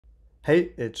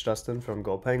Hey, it's Justin from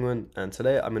Goldpenguin, and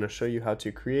today I'm going to show you how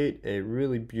to create a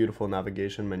really beautiful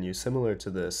navigation menu similar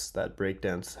to this that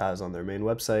Breakdance has on their main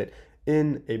website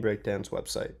in a Breakdance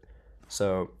website.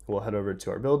 So we'll head over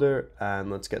to our builder and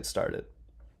let's get started.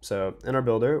 So in our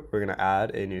builder, we're going to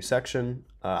add a new section.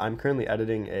 I'm currently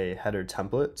editing a header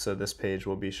template, so this page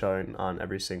will be showing on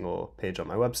every single page on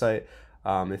my website.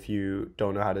 If you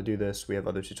don't know how to do this, we have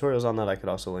other tutorials on that. I could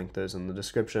also link those in the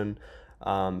description.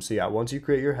 So yeah, once you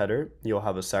create your header, you'll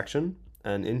have a section,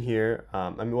 and in here,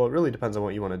 well, it really depends on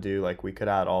what you want to do. Like, we could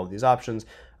add all of these options.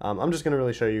 I'm just going to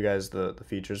really show you guys the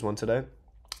features one today,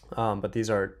 but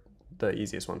these are the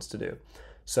easiest ones to do.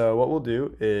 So what we'll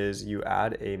do is you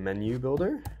add a menu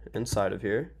builder inside of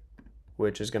here,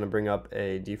 which is going to bring up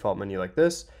a default menu like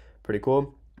this. Pretty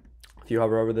cool. If you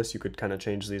hover over this, you could kind of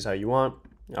change these how you want.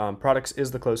 Products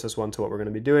is the closest one to what we're going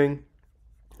to be doing,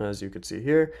 as you could see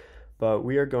here. But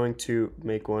we are going to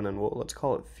make one, and let's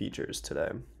call it features today.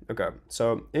 Okay,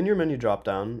 so in your menu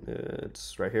dropdown,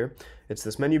 it's right here. It's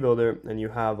this menu builder, and you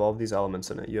have all of these elements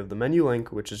in it. You have the menu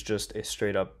link, which is just a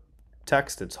straight up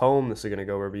text. It's home. This is going to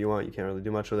go wherever you want. You can't really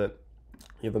do much with it.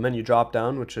 You have a menu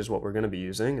dropdown, which is what we're going to be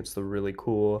using. It's the really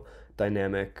cool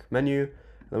dynamic menu.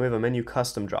 Then we have a menu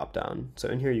custom dropdown. So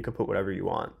in here, you can put whatever you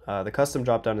want. The custom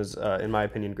dropdown is, in my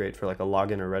opinion, great for like a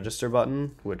login or register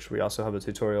button, which we also have a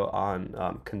tutorial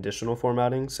on conditional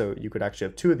formatting. So you could actually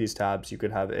have two of these tabs. You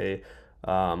could have a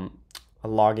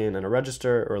login and a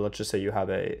register, or let's just say you have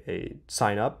a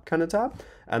sign up kind of tab.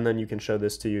 And then you can show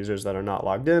this to users that are not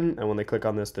logged in. And when they click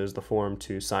on this, there's the form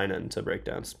to sign in to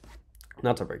Breakdance.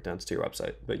 Not to Breakdance, to your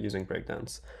website, but using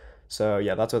Breakdance. So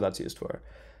yeah, that's what that's used for.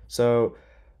 So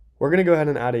we're going to go ahead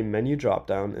and add a menu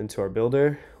dropdown into our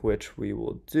builder, which we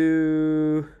will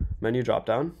do menu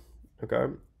dropdown. Okay.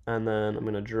 And then I'm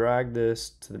going to drag this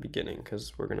to the beginning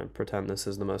because we're going to pretend this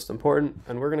is the most important,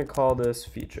 and we're going to call this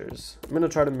features. I'm going to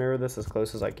try to mirror this as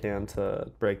close as I can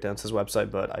to Breakdance's website,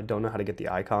 but I don't know how to get the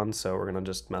icons, so we're going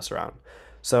to just mess around.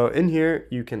 So in here,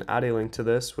 you can add a link to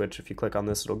this, which if you click on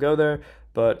this, it'll go there,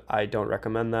 but I don't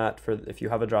recommend that. For if you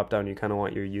have a dropdown, you kind of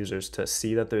want your users to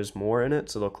see that there's more in it,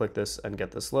 so they'll click this and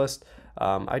get this list.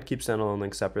 I'd keep standalone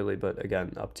links separately, but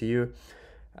again, up to you.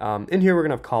 In here, we're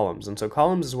gonna have columns, and so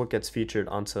columns is what gets featured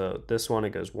onto this one.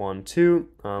 It goes 1, 2.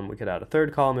 We could add a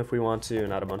third column if we want to,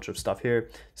 and add a bunch of stuff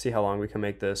here. See how long we can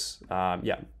make this.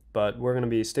 Yeah, but we're gonna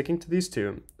be sticking to these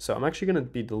two. So I'm actually gonna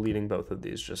be deleting both of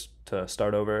these just to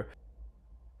start over.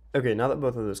 Okay, now that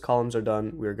both of those columns are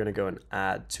done, we're gonna go and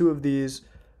add 2 of these.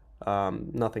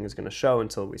 Nothing is gonna show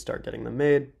until we start getting them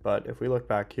made, but if we look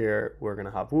back here, we're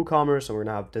gonna have WooCommerce and we're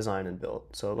gonna have design and build.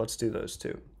 So let's do those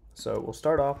two. So we'll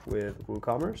start off with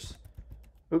WooCommerce.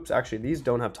 Oops, actually these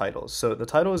don't have titles. So the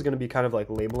title is gonna be kind of like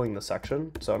labeling the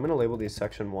section. So I'm gonna label these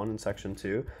section 1 and section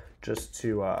 2 just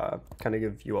to kind of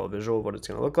give you all a visual of what it's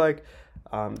gonna look like.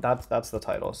 That's the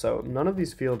title. So none of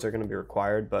these fields are gonna be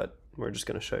required, but we're just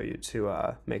going to show you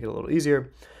to make it a little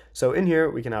easier. So in here,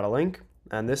 we can add a link,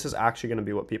 and this is actually going to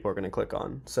be what people are going to click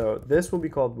on. So this will be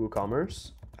called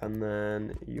WooCommerce, and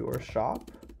then your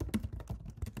shop,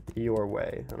 your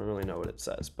way. I don't really know what it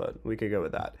says, but we could go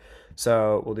with that.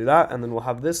 So we'll do that, and then we'll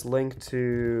have this link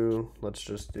to, let's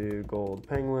just do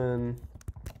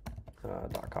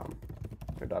goldpenguin.com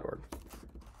or .org.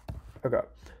 Okay,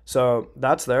 so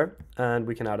that's there, and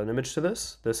we can add an image to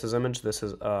this. This is image, this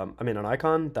is, an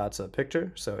icon, that's a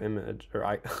picture, so image,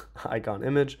 or icon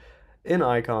image. In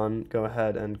icon, go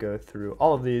ahead and go through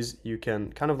all of these. You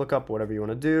can kind of look up whatever you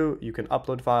want to do. You can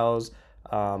upload files.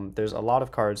 There's a lot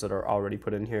of cards that are already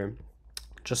put in here.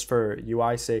 Just for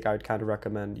UI sake, I would kind of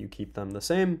recommend you keep them the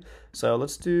same. So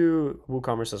let's do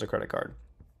WooCommerce as a credit card.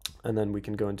 And then we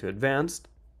can go into advanced,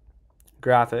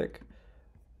 graphic.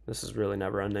 This is really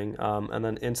never ending. And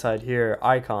then inside here,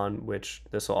 icon, which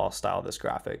this will all style this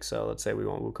graphic. So let's say we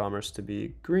want WooCommerce to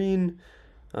be green.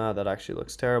 That actually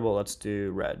looks terrible. Let's do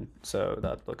red. So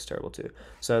that looks terrible too.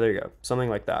 So there you go. Something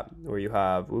like that, where you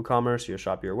have WooCommerce, your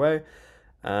shop your way.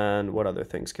 And what other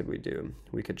things could we do?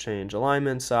 We could change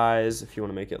alignment size if you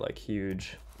want to make it like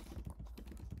huge.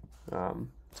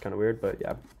 It's kind of weird, but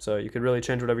yeah. So you could really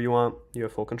change whatever you want. You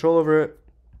have full control over it.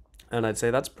 And I'd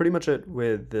say that's pretty much it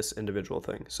with this individual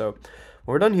thing. So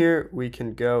when we're done here, we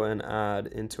can go and add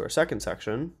into our second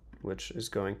section, which is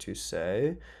going to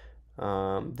say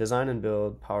design and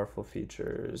build powerful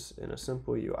features in a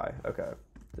simple UI. Okay,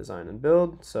 design and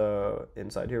build. So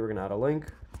inside here, we're gonna add a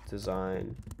link,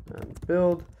 design and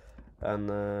build, and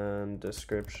then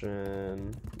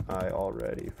description, I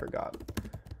already forgot.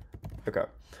 Okay,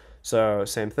 So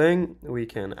same thing, we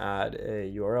can add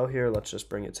a URL here. Let's just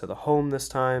bring it to the home this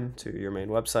time, to your main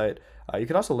website. You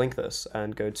could also link this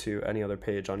and go to any other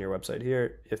page on your website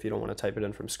here if you don't want to type it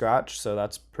in from scratch. So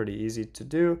that's pretty easy to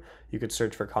do. You could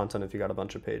search for content if you got a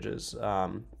bunch of pages.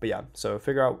 But yeah, so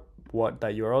figure out what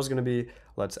that URL is going to be.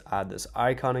 Let's add this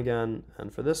icon again.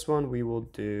 And for this one, we will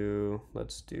do,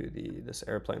 let's do this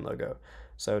airplane logo.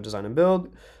 So design and build,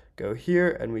 go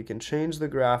here, and we can change the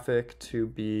graphic to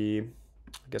be,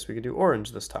 I guess we could do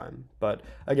orange this time. But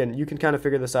again, you can kind of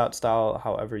figure this out style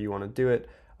however you want to do it.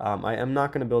 I am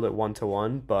not going to build it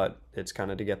one-to-one, but it's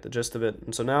kind of to get the gist of it.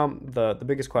 And so now the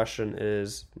biggest question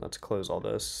is, let's close all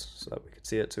this so that we can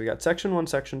see it. So we got section 1,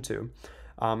 section 2.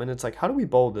 And it's like, how do we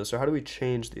bold this or how do we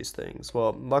change these things?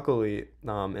 Well, luckily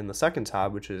in the second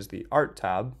tab, which is the art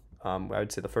tab, I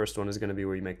would say the first one is going to be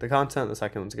where you make the content. The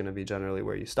second one's going to be generally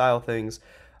where you style things.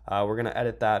 We're going to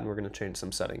edit that and we're going to change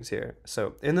some settings here.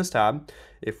 So in this tab,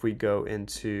 if we go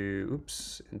into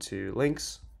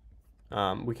links,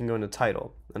 we can go into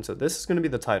title. And so this is going to be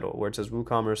the title where it says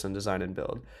WooCommerce and design and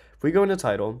build. If we go into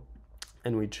title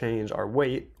and we change our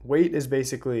weight is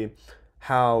basically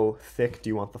how thick do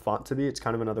you want the font to be. It's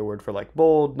kind of another word for like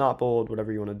bold, not bold,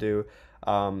 whatever you want to do.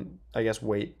 I guess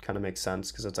weight kind of makes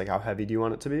sense because it's like how heavy do you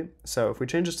want it to be. So if we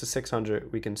change this to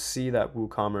 600, we can see that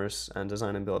WooCommerce and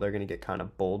design and build are going to get kind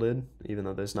of bolded, even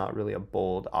though there's not really a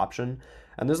bold option.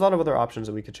 And there's a lot of other options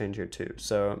that we could change here too.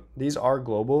 So these are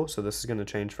global. So this is going to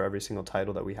change for every single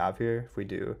title that we have here. If we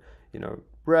do,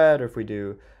 red, or if we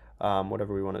do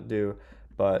whatever we want to do.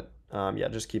 But yeah,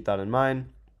 just keep that in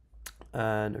mind.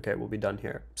 And okay, we'll be done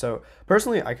here. So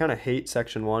personally, I kind of hate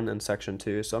section 1 and section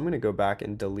 2. So I'm going to go back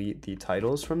and delete the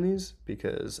titles from these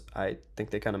because I think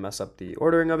they kind of mess up the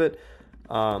ordering of it.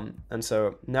 And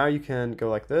so now you can go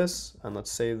like this, and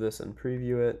let's save this and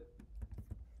preview it.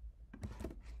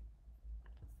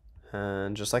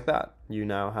 And just like that, you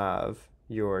now have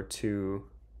your two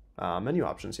menu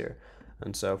options here.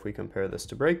 And so if we compare this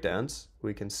to Breakdance,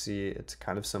 we can see it's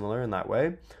kind of similar in that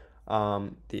way.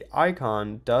 The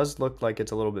icon does look like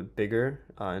it's a little bit bigger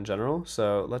in general.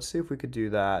 So let's see if we could do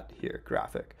that here,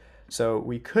 graphic. So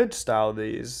we could style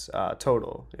these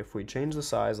total. If we change the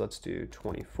size, let's do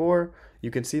 24. You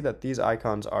can see that these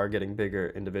icons are getting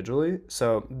bigger individually.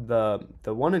 So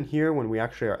the one in here, when we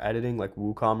actually are editing like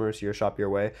WooCommerce, Your Shop Your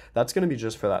Way, that's going to be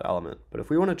just for that element. But if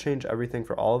we want to change everything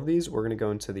for all of these, we're going to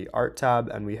go into the art tab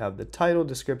and we have the title,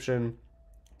 description,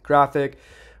 graphic.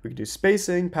 We can do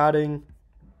spacing, padding,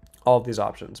 all of these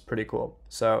options. Pretty cool.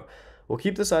 So we'll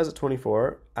keep the size at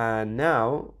 24. And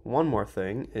now one more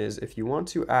thing is if you want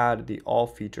to add the all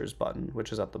features button,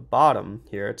 which is at the bottom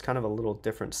here, it's kind of a little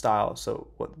different style. So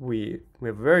what we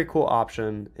have a very cool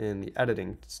option in the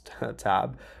editing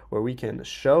tab where we can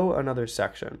show another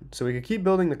section. So we could keep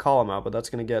building the column out, but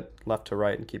that's going to get left to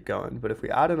right and keep going. But if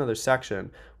we add another section,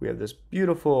 we have this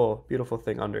beautiful, beautiful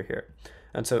thing under here.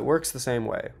 And so it works the same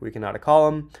way. We can add a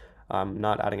column.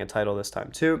 Not adding a title this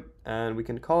time too. And we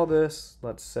can call this,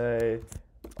 let's say,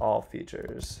 all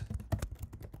features.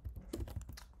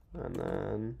 And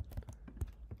then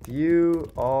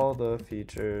view all the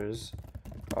features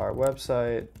our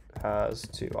website has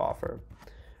to offer.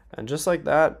 And just like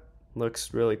that,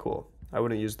 looks really cool. I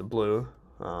wouldn't use the blue,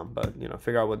 but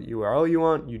figure out what URL you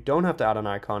want. You don't have to add an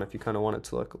icon if you kind of want it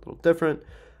to look a little different.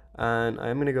 And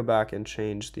I'm going to go back and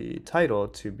change the title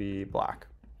to be black,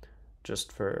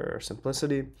 just for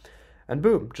simplicity. And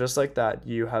boom, just like that,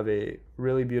 you have a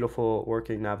really beautiful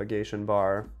working navigation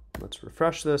bar. Let's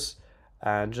refresh this.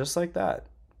 And just like that,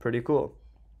 pretty cool.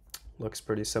 Looks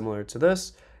pretty similar to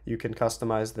this. You can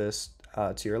customize this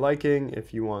to your liking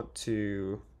if you want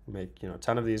to make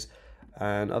 10 of these.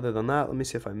 And other than that, let me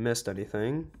see if I missed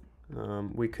anything.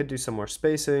 We could do some more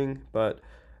spacing, but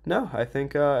no, I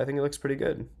think it looks pretty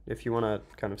good. If you want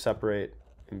to kind of separate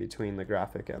in between the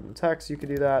graphic and the text, you could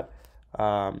do that.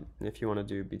 If you want to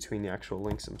do between the actual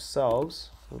links themselves,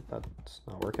 that's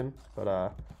not working, but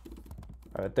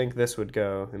I think this would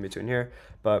go in between here,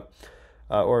 but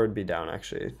or it would be down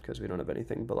actually because we don't have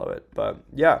anything below it. But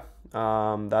yeah,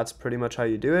 that's pretty much how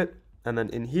you do it. And then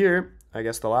in here, I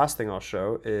guess the last thing I'll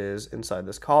show is inside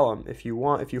this column. If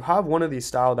you have one of these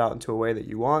styled out into a way that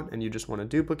you want and you just want to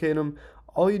duplicate them,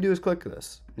 all you do is click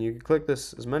this. You can click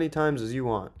this as many times as you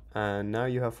want, and now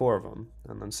you have 4 of them.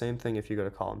 And then same thing if you go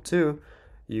to column 2,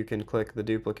 you can click the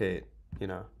duplicate,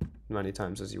 many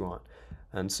times as you want.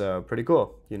 And so pretty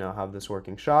cool. Have this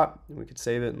working shot. We could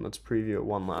save it and let's preview it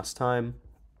one last time.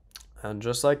 And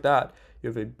just like that, you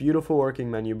have a beautiful working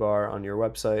menu bar on your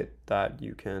website that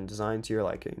you can design to your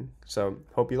liking. So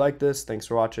hope you like this. Thanks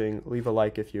for watching. Leave a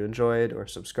like if you enjoyed or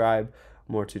subscribe.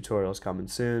 More tutorials coming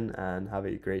soon, and have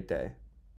a great day.